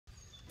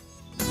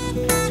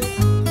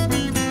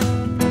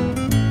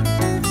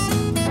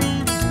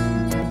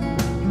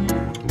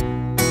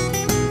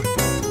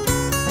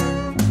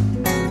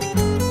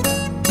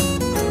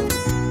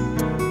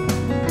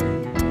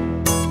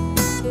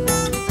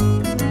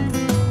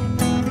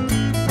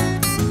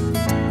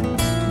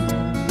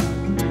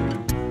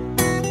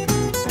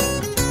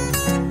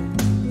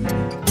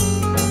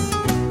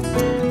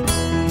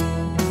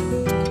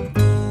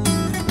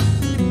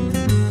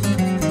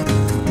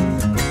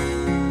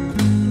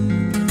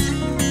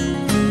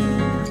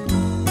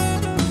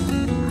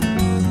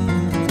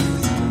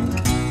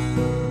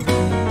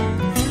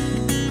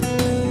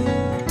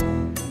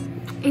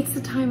It's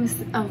the time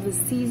of the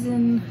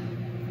season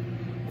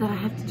that I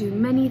have to do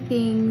many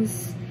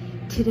things.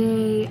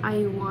 Today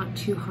I want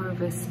to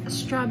harvest a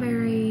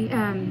strawberry,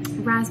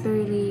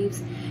 raspberry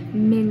leaves,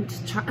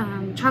 mint,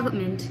 chocolate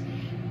mint,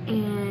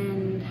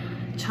 and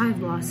chive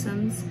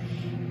blossoms,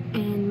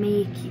 and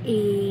make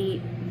a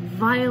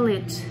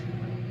violet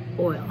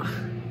oil.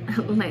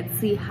 Let's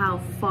see how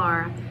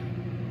far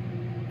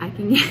I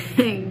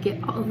can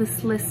get all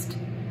this list,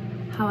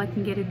 how I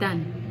can get it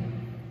done.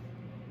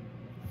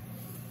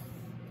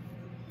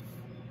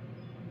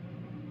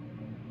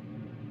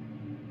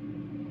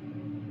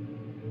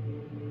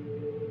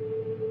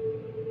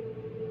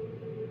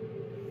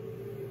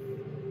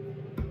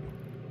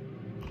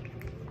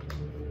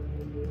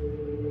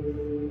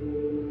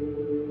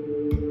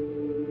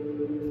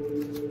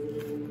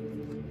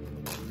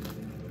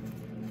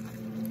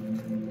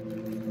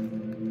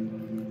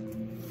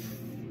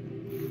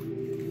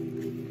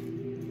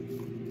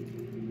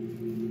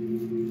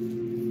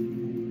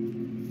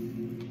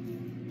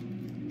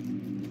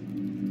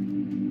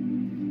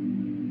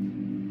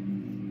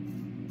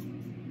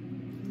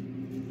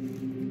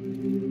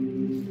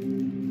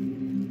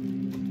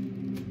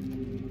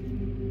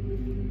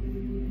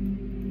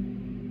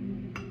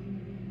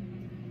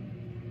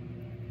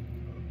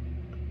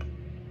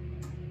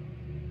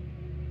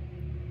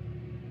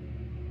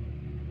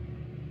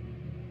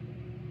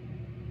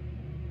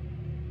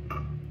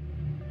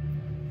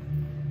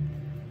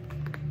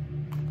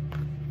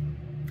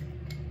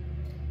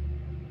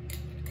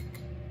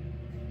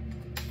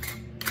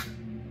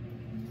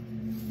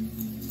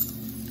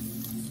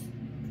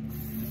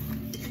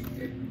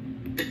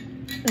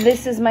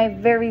 This is my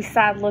very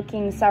sad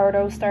looking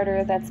sourdough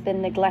starter that's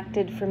been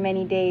neglected for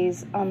many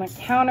days on the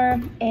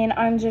counter, and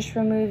I'm just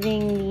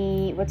removing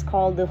the what's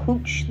called the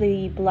hooch,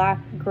 the black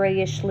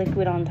grayish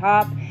liquid on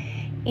top,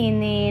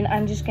 and then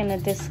I'm just gonna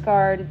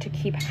discard to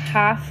keep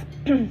half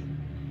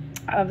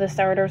of the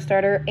sourdough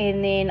starter,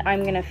 and then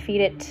I'm gonna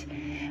feed it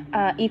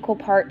equal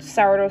parts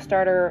sourdough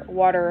starter,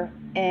 water,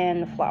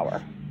 and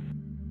flour.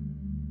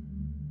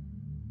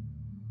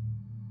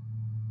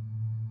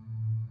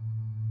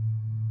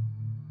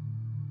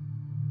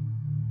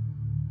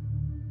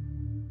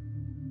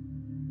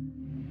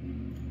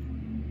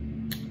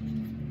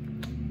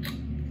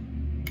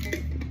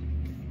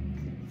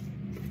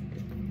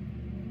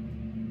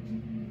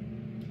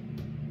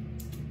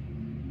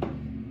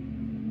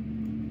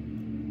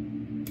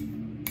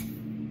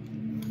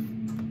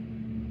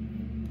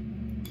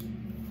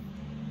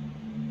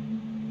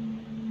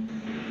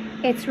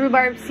 It's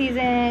rhubarb season,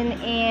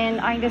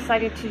 and I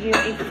decided to do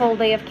a full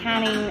day of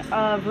canning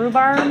of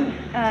rhubarb.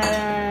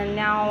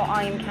 Now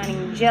I am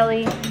canning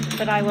jelly,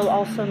 but I will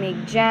also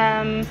make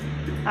jam,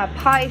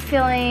 pie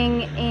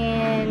filling,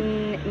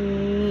 and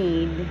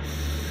mead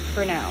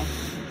for now.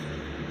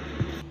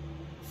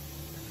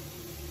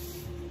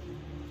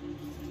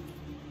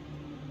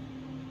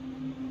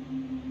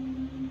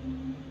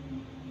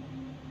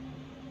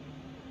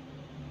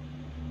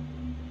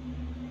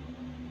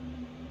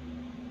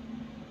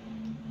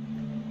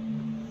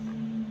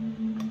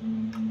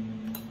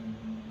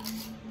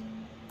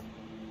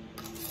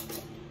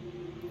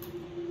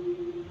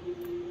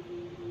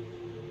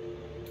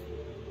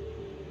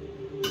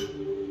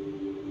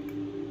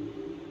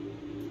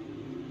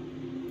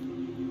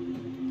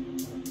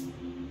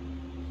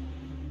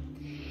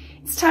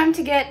 It's time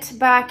to get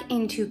back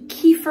into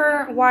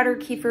kefir, water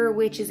kefir,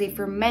 which is a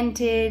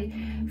fermented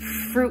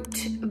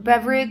fruit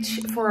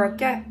beverage for our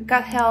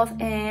gut health.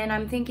 And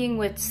I'm thinking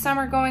with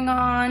summer going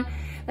on,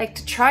 like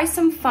to try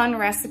some fun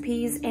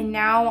recipes. And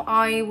now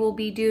I will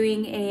be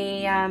doing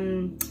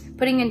a,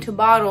 putting into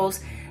bottles,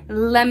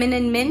 lemon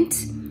and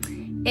mint.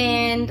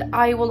 And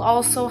I will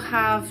also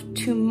have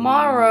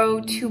tomorrow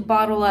to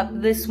bottle up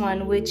this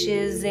one, which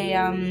is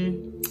a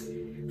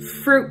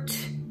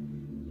fruit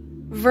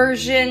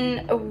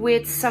version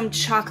with some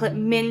chocolate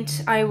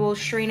mint. I will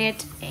strain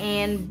it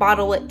and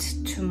bottle it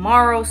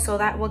tomorrow, so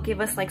that will give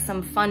us like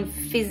some fun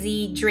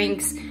fizzy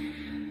drinks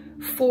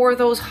for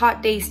those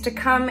hot days to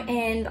come.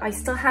 And I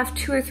still have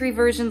 2 or 3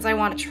 versions I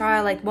want to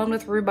try, like one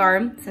with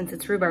rhubarb since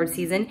it's rhubarb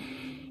season,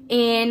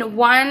 and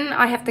one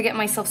I have to get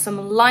myself some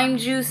lime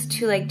juice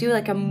to like do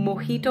like a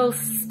mojito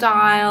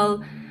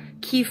style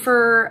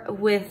kefir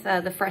with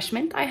the fresh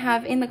mint I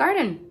have in the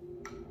garden.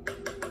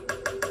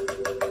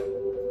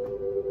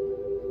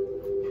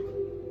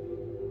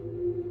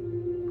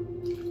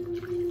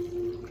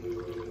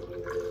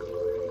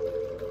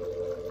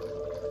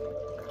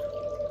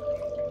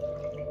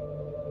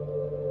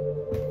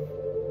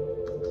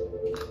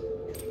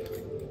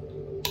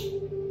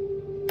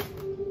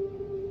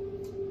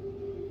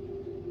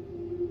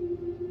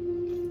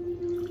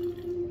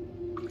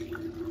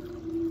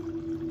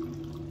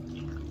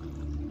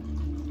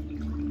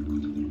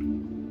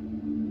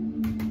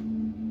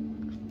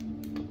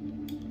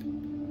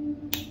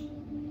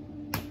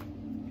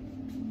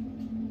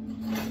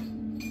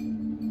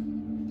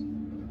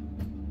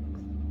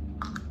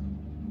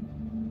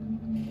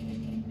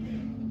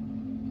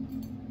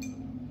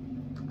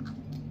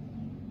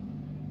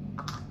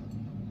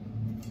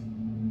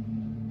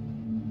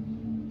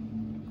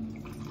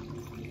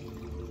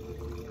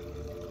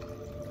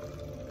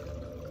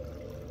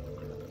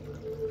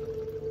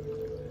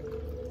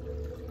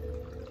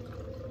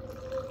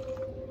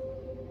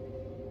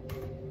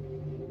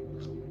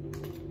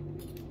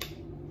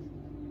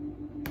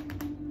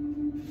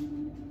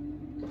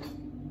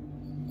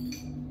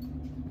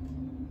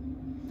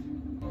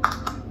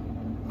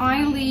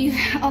 I leave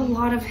a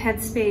lot of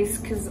headspace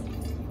because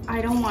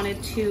I don't want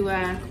it to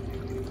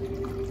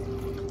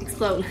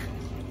explode.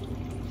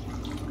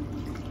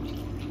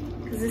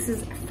 Because this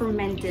is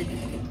fermented.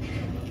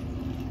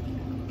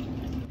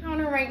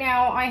 Counter right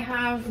now, I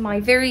have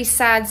my very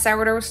sad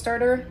sourdough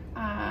starter.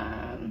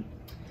 I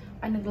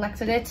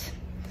neglected it.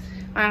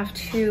 I have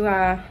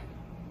to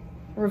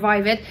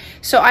revive it.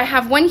 So I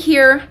have one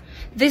here.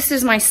 This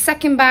is my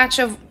second batch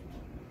of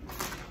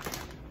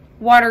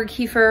water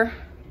kefir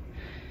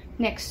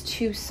next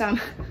to some,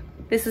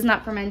 this is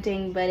not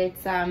fermenting, but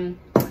it's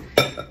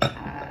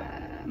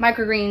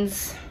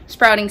microgreens,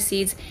 sprouting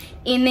seeds.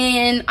 And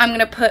then I'm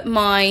gonna put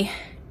my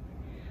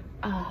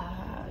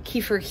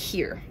kefir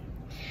here.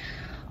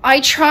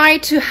 I try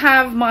to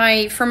have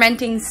my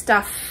fermenting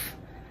stuff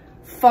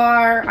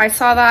far. I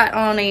saw that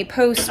on a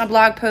post, a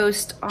blog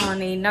post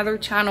on another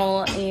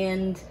channel,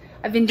 and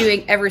I've been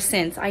doing ever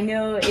since. I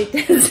know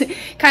it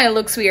kind of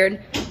looks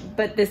weird,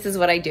 but this is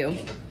what I do.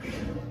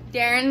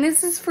 Darren,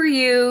 this is for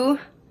you.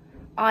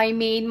 I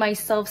made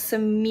myself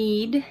some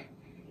mead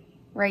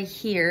right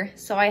here.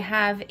 So I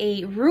have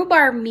a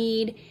rhubarb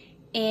mead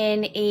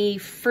and a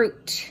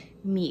fruit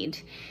mead.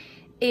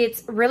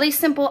 It's really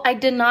simple. I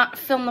did not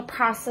film the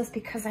process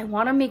because I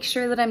want to make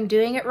sure that I'm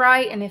doing it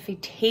right. And if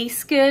it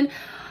tastes good,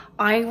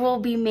 I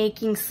will be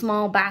making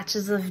small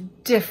batches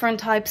of different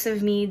types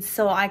of meads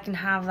so I can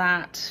have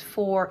that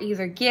for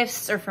either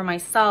gifts or for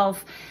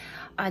myself.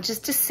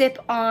 Just to sip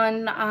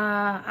on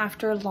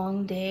after a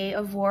long day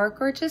of work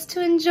or just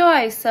to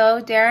enjoy.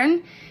 So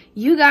Darren,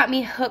 you got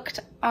me hooked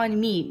on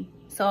mead.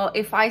 So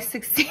if I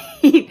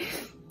succeed,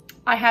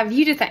 I have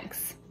you to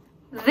thanks.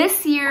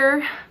 This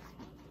year,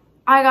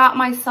 I got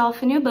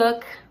myself a new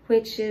book,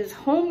 which is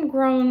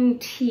Homegrown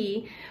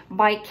Tea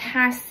by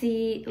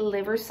Cassie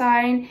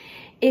Liverside.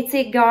 It's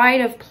a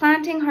guide of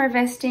planting,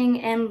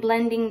 harvesting, and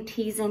blending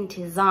teas and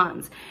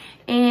tisanes.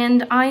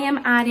 And I am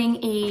adding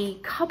a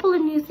couple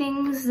of new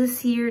things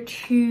this year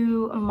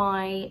to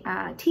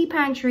my tea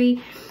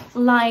pantry,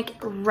 like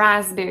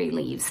raspberry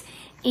leaves.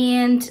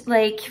 And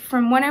like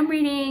from what I'm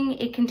reading,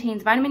 it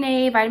contains vitamin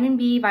A, vitamin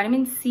B,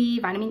 vitamin C,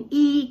 vitamin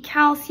E,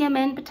 calcium,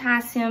 and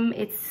potassium.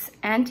 It's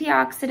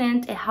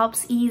antioxidant. It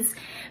helps ease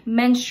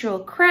menstrual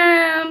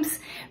cramps,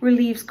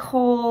 relieves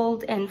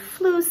cold and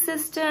flu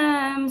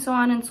systems, so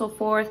on and so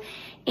forth.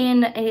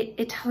 And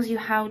it tells you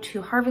how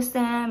to harvest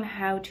them,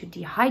 how to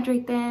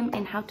dehydrate them,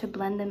 and how to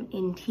blend them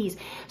in teas.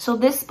 So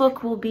this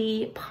book will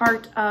be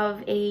part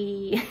of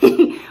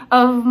a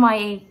of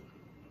my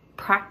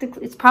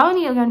practically, it's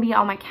probably going to be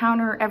on my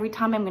counter every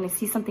time I'm going to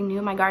see something new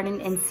in my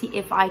garden and see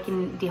if I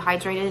can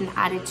dehydrate it and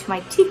add it to my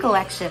tea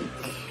collection.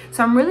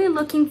 So I'm really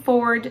looking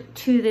forward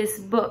to this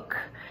book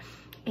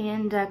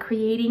and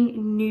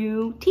creating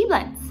new tea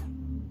blends.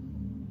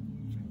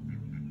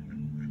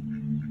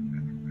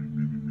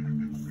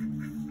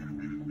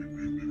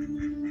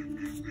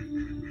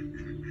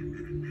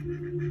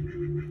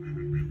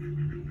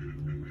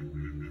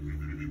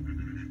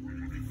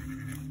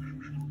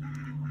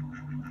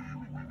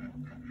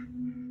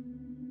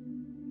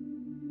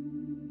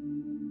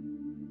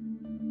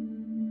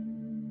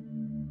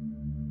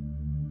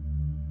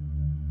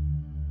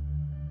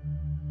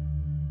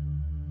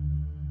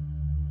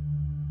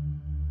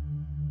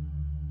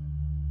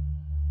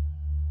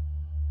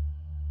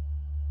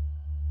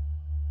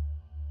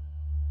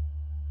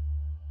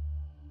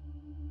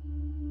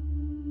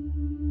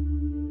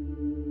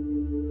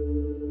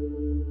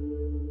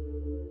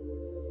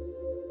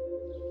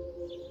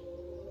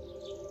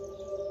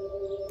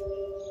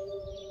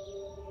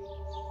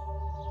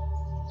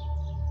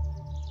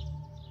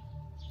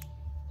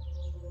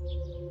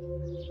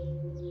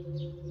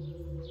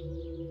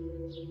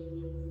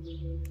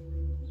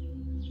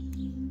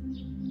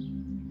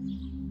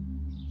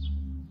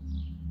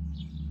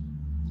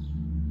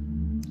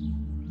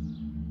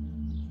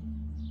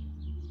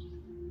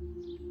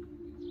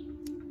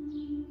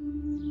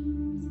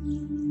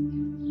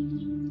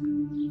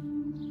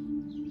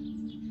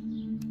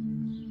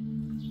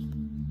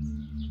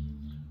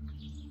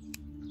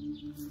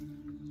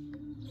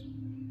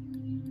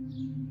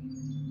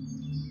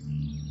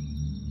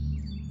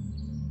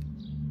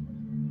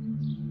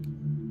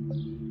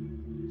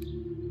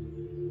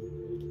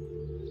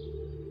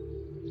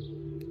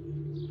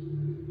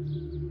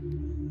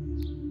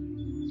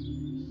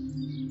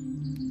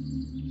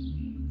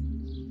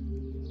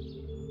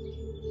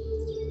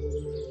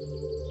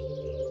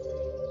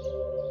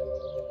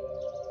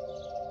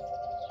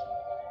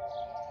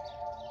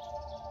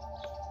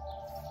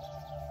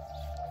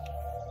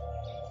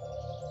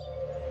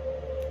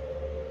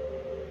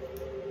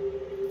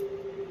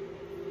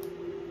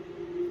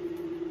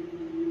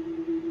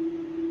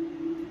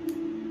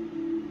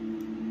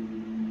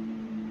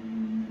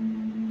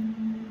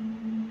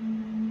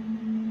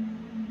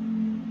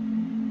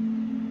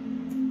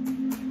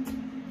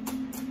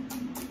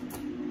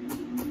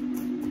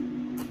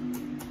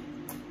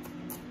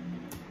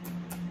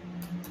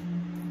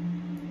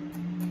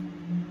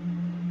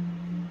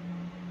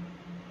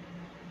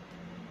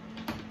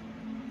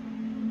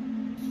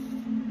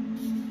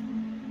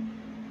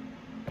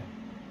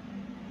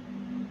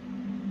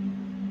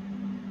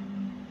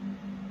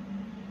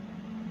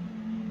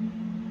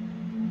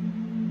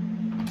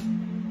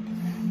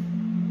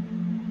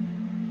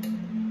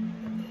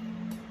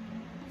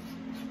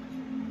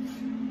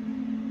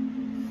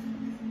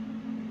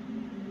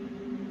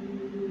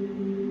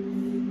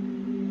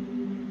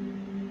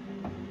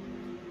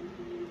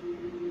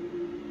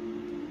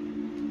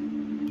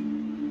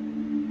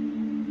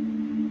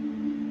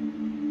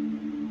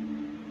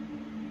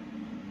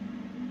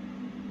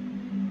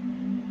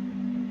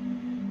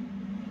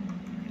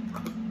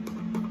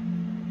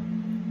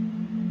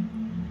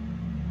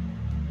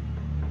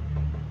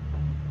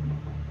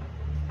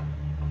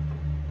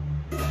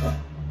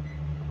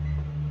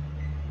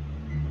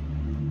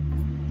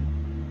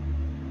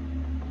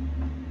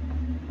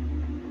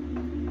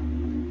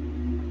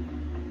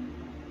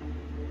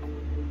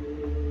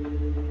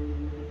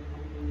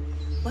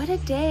 what a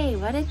day,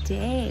 what a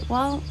day.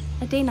 Well,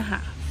 a day and a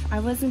half. I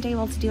wasn't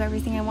able to do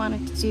everything I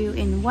wanted to do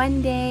in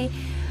one day,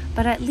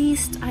 but at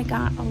least I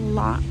got a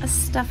lot of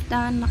stuff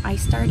done. I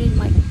started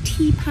my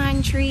tea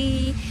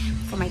pantry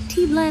for my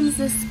tea blends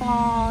this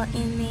fall,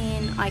 and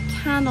then I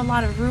canned a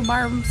lot of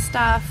rhubarb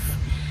stuff,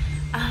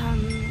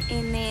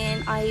 and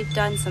then I've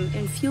done some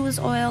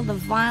infused oil, the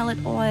violet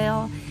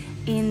oil,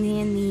 and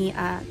then the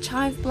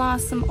chive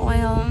blossom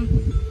oil.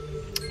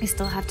 I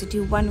still have to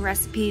do one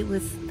recipe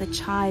with the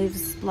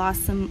chives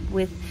blossom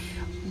with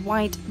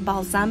white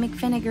balsamic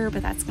vinegar,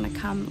 but that's gonna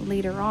come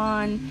later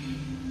on.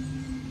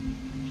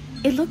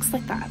 It looks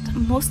like that.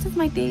 Most of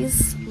my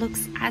days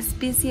looks as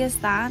busy as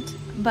that,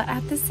 but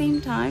at the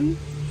same time,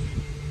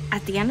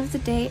 at the end of the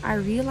day, I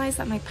realize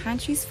that my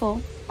pantry's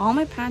full. All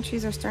my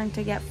pantries are starting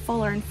to get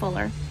fuller and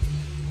fuller,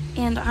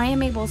 and I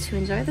am able to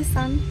enjoy the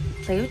sun,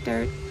 play with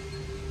dirt,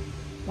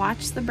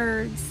 watch the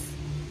birds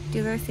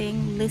do their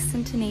thing,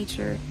 listen to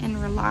nature,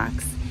 and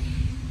relax.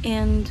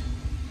 And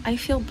I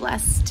feel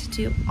blessed to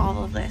do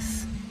all of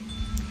this.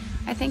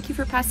 I thank you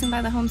for passing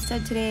by the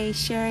homestead today,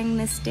 sharing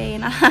this day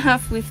and a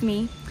half with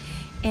me,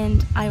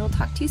 and I will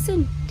talk to you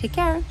soon. Take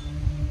care.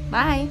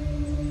 Bye.